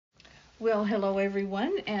Well, hello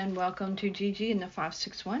everyone, and welcome to Gigi and the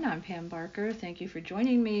 561. I'm Pam Barker. Thank you for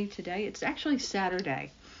joining me today. It's actually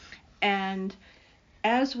Saturday, and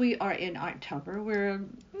as we are in October, we're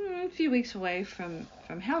a few weeks away from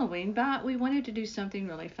Halloween, but we wanted to do something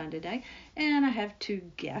really fun today, and I have two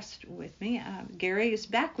guests with me. Gary is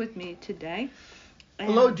back with me today.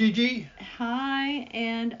 Hello, Gigi. Hi,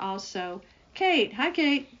 and also Cate. Hi,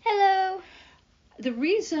 Cate. Hello. The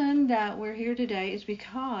reason that we're here today is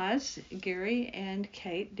because Gary and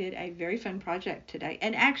Cate did a very fun project today.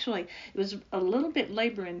 And actually, it was a little bit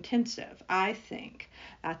labor intensive, I think.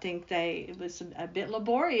 It was a bit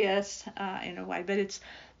laborious in a way, but it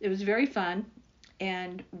was very fun.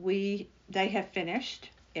 And they have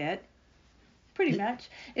finished it pretty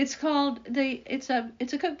much. It's a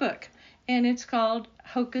cookbook, and it's called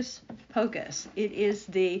Hocus Pocus. It is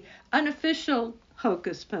the unofficial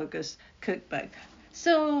Hocus Pocus cookbook.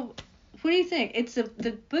 So, what do you think?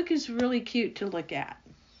 The book is really cute to look at.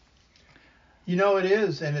 You know it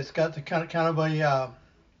is, and it's got the kind of a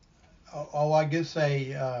I guess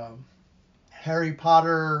a Harry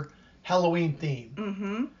Potter Halloween theme,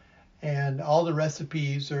 Mm-hmm. and all the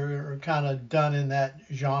recipes are kind of done in that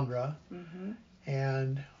genre. Mm-hmm.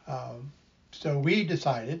 And so we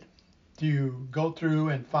decided to go through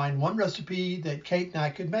and find one recipe that Cate and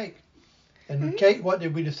I could make. And Cate, what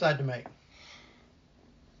did we decide to make?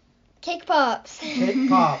 Cake pops. Cake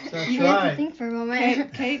pops, that's I had to right. think for a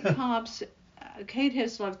moment. Cake pops. Cate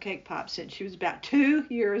has loved cake pops since she was about 2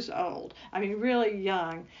 years old. I mean, really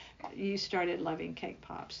young. You started loving cake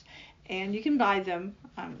pops, and you can buy them,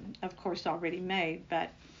 of course, already made. But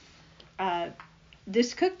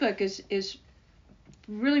this cookbook is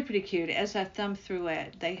really pretty cute. As I thumb through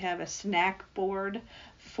it, they have a snack board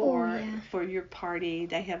for your party.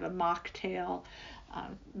 They have a mocktail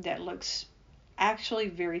that looks actually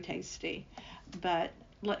very tasty. But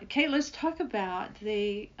Cate, let's talk about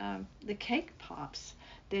the cake pops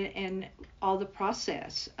and all the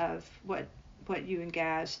process of what you and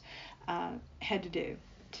guys had to do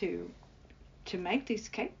to make these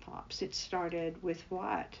cake pops. It started with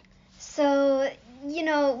what? So,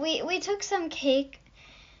 we took some cake.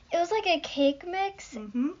 It was like a cake mix.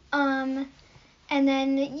 Mm-hmm. And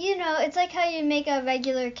then, it's like how you make a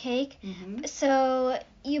regular cake. Mm-hmm. So,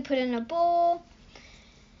 you put in a bowl,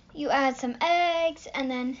 you add some eggs,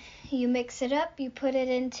 and then you mix it up. You put it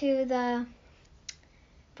into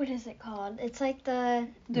what is it called? It's like the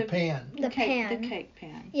pan. The pan. The cake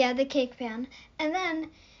pan. Yeah, the cake pan. And then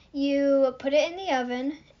you put it in the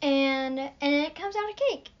oven, and it comes out a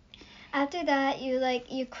cake. After that,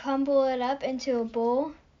 you crumble it up into a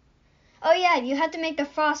bowl. Oh yeah, you had to make the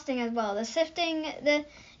frosting as well. The sifting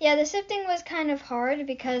was kind of hard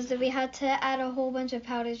because we had to add a whole bunch of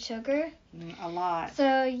powdered sugar. A lot.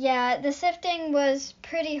 So yeah, the sifting was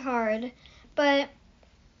pretty hard, but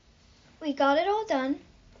we got it all done.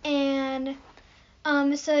 And so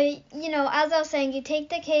as I was saying, you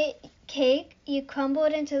take the cake, you crumble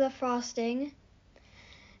it into the frosting,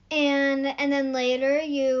 and then later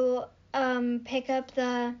you pick up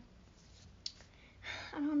the,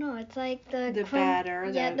 I don't know, it's like the batter.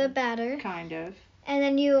 Yeah, the batter. Kind of. And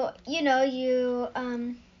then you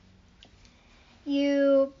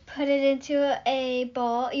put it into a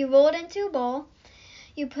ball. You roll it into a ball.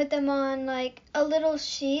 You put them on like a little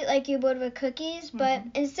sheet like you would with cookies, but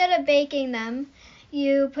instead of baking them,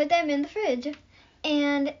 you put them in the fridge.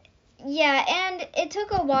 And it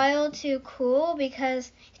took a while to cool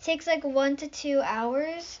because it takes like 1 to 2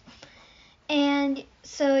 hours. And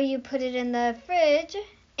so you put it in the fridge,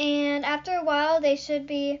 and after a while they should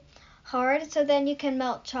be hard, so then you can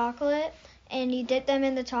melt chocolate and you dip them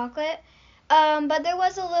in the chocolate. But there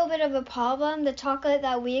was a little bit of a problem. The chocolate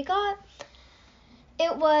that we got,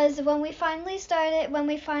 it was when we finally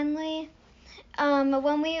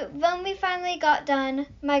got done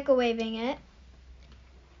microwaving it,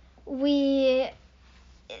 it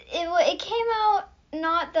came out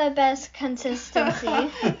not the best consistency.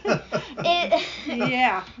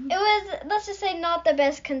 Yeah. It was, let's just say, not the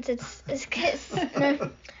best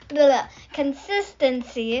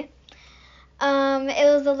consistency. It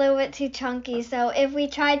was a little bit too chunky, so if we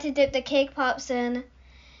tried to dip the cake pops in,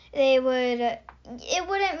 it wouldn't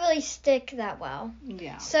really stick that well.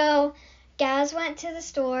 Yeah. So Gaz went to the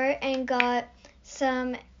store and got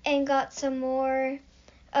some more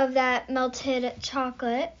of that melted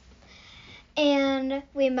chocolate, and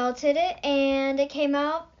we melted it, and it came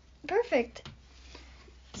out perfect.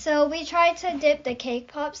 So we tried to dip the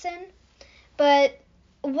cake pops in, but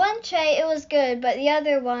one tray it was good, but the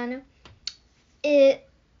other one, it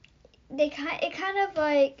kind of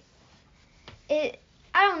like it.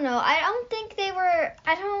 I don't know. I don't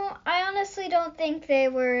honestly don't think they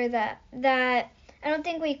were that. I don't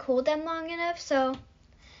think we cooled them long enough. So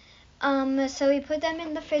we put them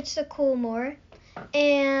in the fridge to cool more.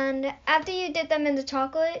 And after you dip them in the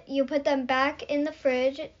chocolate, you put them back in the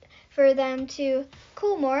fridge for them to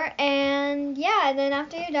cool more. And yeah, then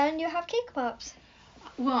after you're done, you have cake pops.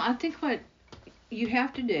 Well, I think what you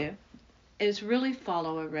have to do is really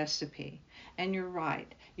follow a recipe. And you're right,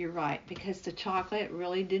 because the chocolate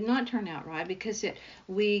really did not turn out right because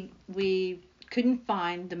we couldn't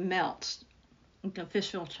find the melts, the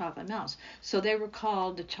official chocolate melts. So they were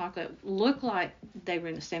called, the chocolate looked like they were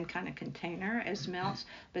in the same kind of container as melts,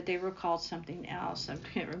 but they were called something else. I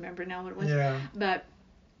can't remember now what it was. Yeah. But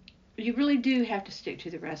you really do have to stick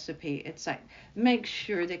to the recipe. It's like, make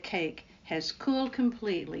sure the cake has cooled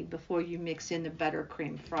completely before you mix in the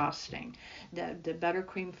buttercream frosting. The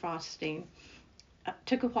buttercream frosting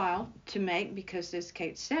took a while to make because, as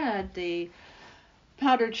Cate said, the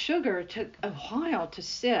powdered sugar took a while to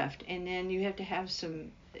sift, and then you have to have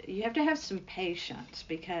some patience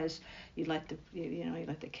because you let the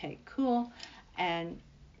cake cool, and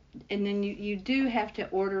then you do have to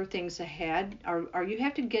order things ahead, or you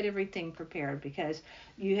have to get everything prepared because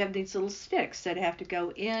you have these little sticks that have to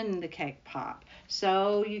go in the cake pop,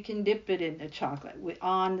 so you can dip it in the chocolate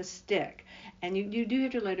on the stick, and you do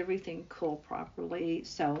have to let everything cool properly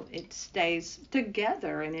so it stays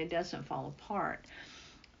together and it doesn't fall apart.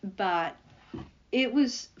 But it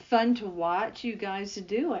was fun to watch you guys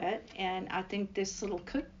do it, and I think this little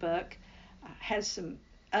cookbook has some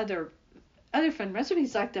other fun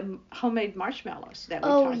recipes like the homemade marshmallows that we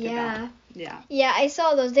talked about. Yeah, I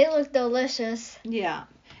saw those. They look delicious. Yeah.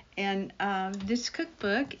 And this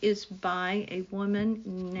cookbook is by a woman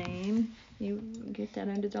named, you get that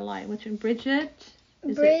under the light, what's her name? Bridget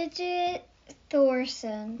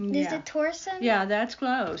Thorson. Yeah. Is it Thorson? Yeah, that's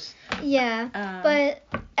close. Yeah, but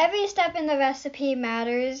every step in the recipe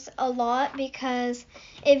matters a lot because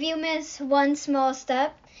if you miss one small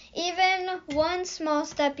step, even one small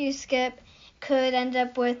step you skip could end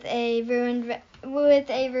up with a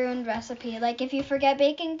ruined recipe. Like if you forget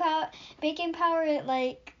baking powder, it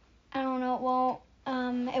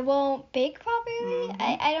it won't bake properly.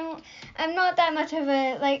 Mm-hmm. I'm not that much of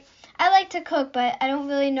a I like to cook, but I don't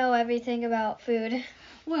really know everything about food.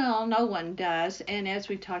 Well, no one does, and as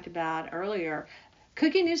we talked about earlier,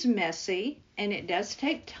 cooking is messy and it does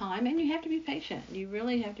take time, and you have to be patient. You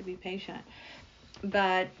really have to be patient.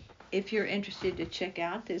 But if you're interested to check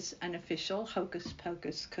out this unofficial Hocus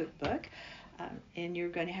Pocus cookbook, and you're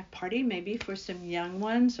going to have a party maybe for some young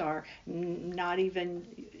ones or not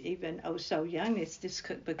even oh so young, this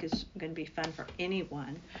cookbook is going to be fun for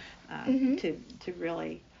anyone to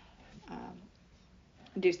really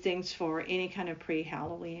do things for any kind of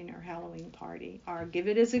pre-Halloween or Halloween party, or give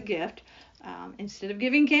it as a gift. Instead of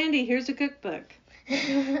giving candy, here's a cookbook.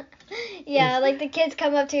 Yeah, like the kids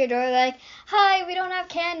come up to your door like, "Hi, we don't have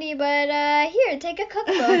candy, but here, take a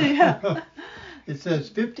cookbook." Yeah. It says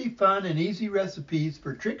 50 fun and easy recipes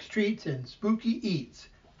for tricks, treats, and spooky eats,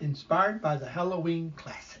 inspired by the Halloween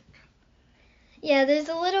classic. Yeah, there's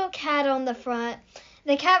a little cat on the front.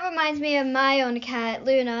 The cat reminds me of my own cat,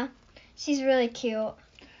 Luna. She's really cute.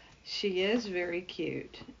 She is very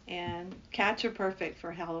cute, and cats are perfect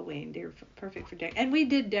for Halloween. They're perfect for and we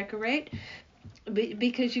did decorate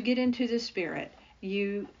because you get into the spirit.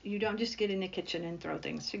 You don't just get in the kitchen and throw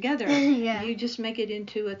things together. Yeah. You just make it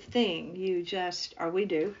into a thing. We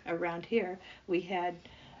do around here. We had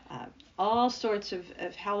all sorts of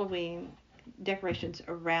Halloween decorations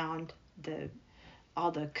around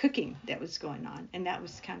all the cooking that was going on, and that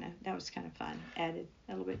was kind of fun. Added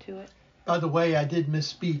a little bit to it. By the way, I did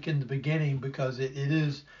misspeak in the beginning because it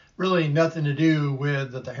is really nothing to do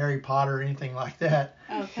with the Harry Potter or anything like that.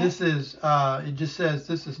 Okay. This is, it just says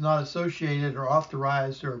this is not associated or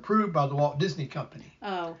authorized or approved by the Walt Disney Company.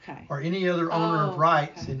 Oh, okay. Or any other owner of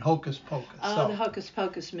rights in Hocus Pocus. Oh, the Hocus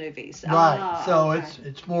Pocus movies. Right. Oh, so okay.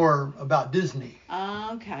 it's more about Disney.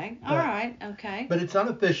 Okay. All right. Okay. But it's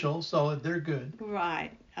unofficial, so they're good.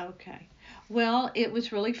 Right. Okay. Well, it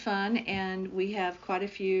was really fun, and we have quite a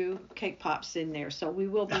few cake pops in there, so we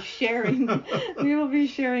will be sharing. We will be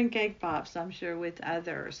sharing cake pops, I'm sure, with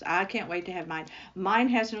others. I can't wait to have mine. Mine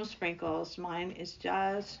has no sprinkles. Mine is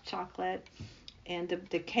just chocolate, and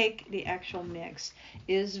the cake, the actual mix,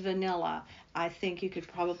 is vanilla. I think you could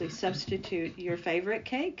probably substitute your favorite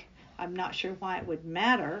cake. I'm not sure why it would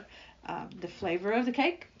matter. The flavor of the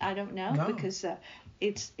cake, I don't know, because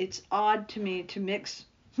it's odd to me to mix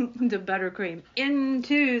the buttercream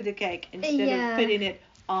into the cake instead of putting it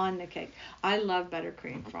on the cake. I love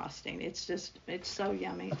buttercream frosting. It's so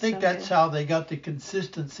yummy. I think that's how they got the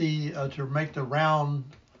consistency to make the round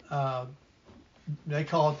they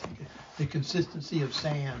call it the consistency of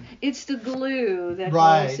sand. It's the glue that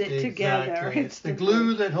Right, holds it together. exactly. It's the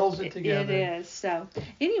glue that holds it together. It is. So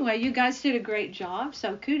anyway, you guys did a great job.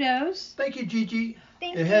 So kudos. Thank you, Gigi.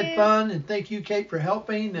 Thank It you. had fun, and thank you, Kate, for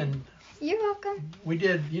helping. And You're welcome. we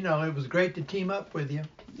did, it was great to team up with you.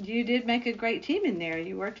 You did make a great team in there.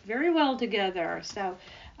 You worked very well together. So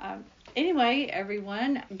anyway,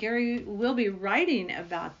 everyone, Gary will be writing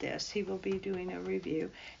about this. He will be doing a review.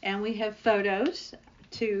 And we have photos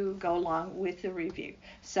to go along with the review.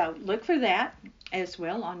 So look for that as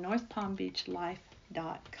well on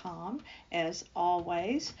northpalmbeachlife.com. As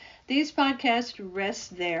always, these podcasts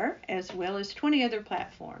rest there as well as 20 other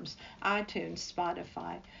platforms: iTunes,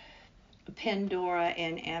 Spotify, Pandora,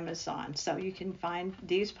 and Amazon. So you can find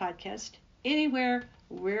these podcasts anywhere.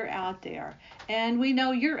 We're out there, and we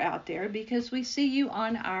know you're out there because we see you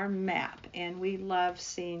on our map, and we love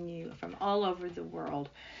seeing you from all over the world,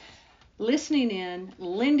 listening in,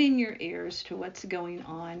 lending your ears to what's going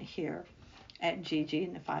on here at Gigi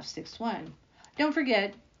and the 561. Don't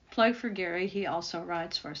forget, plug for Gary. He also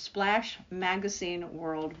writes for Splash Magazine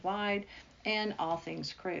Worldwide and All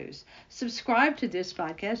Things Cruise. Subscribe to this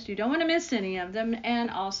podcast. You don't want to miss any of them. And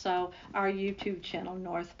also our YouTube channel,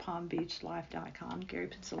 northpalmbeachlife.com. Gary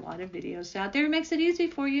puts a lot of videos out there. It makes it easy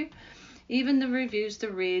for you. Even the reviews, the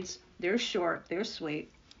reads, they're short, they're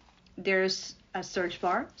sweet. There's a search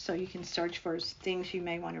bar, so you can search for things you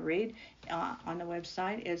may want to read on the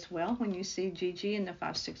website as well. When you see Gigi in the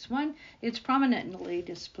 561, it's prominently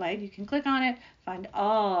displayed. You can click on it, find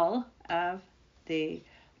all of the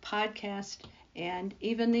podcast and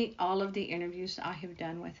even all of the interviews I have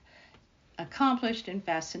done with accomplished and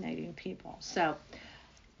fascinating people. So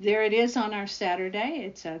there it is on our Saturday.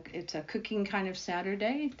 It's a cooking kind of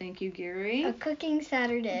Saturday. Thank you, Gary. A cooking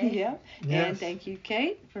Saturday. Yeah. Yes. And thank you,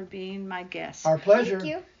 Kate, for being my guest. Our pleasure. Thank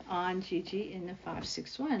you. On Gigi in the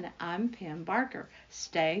 561. I'm Pam Barker.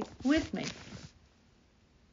 Stay with me.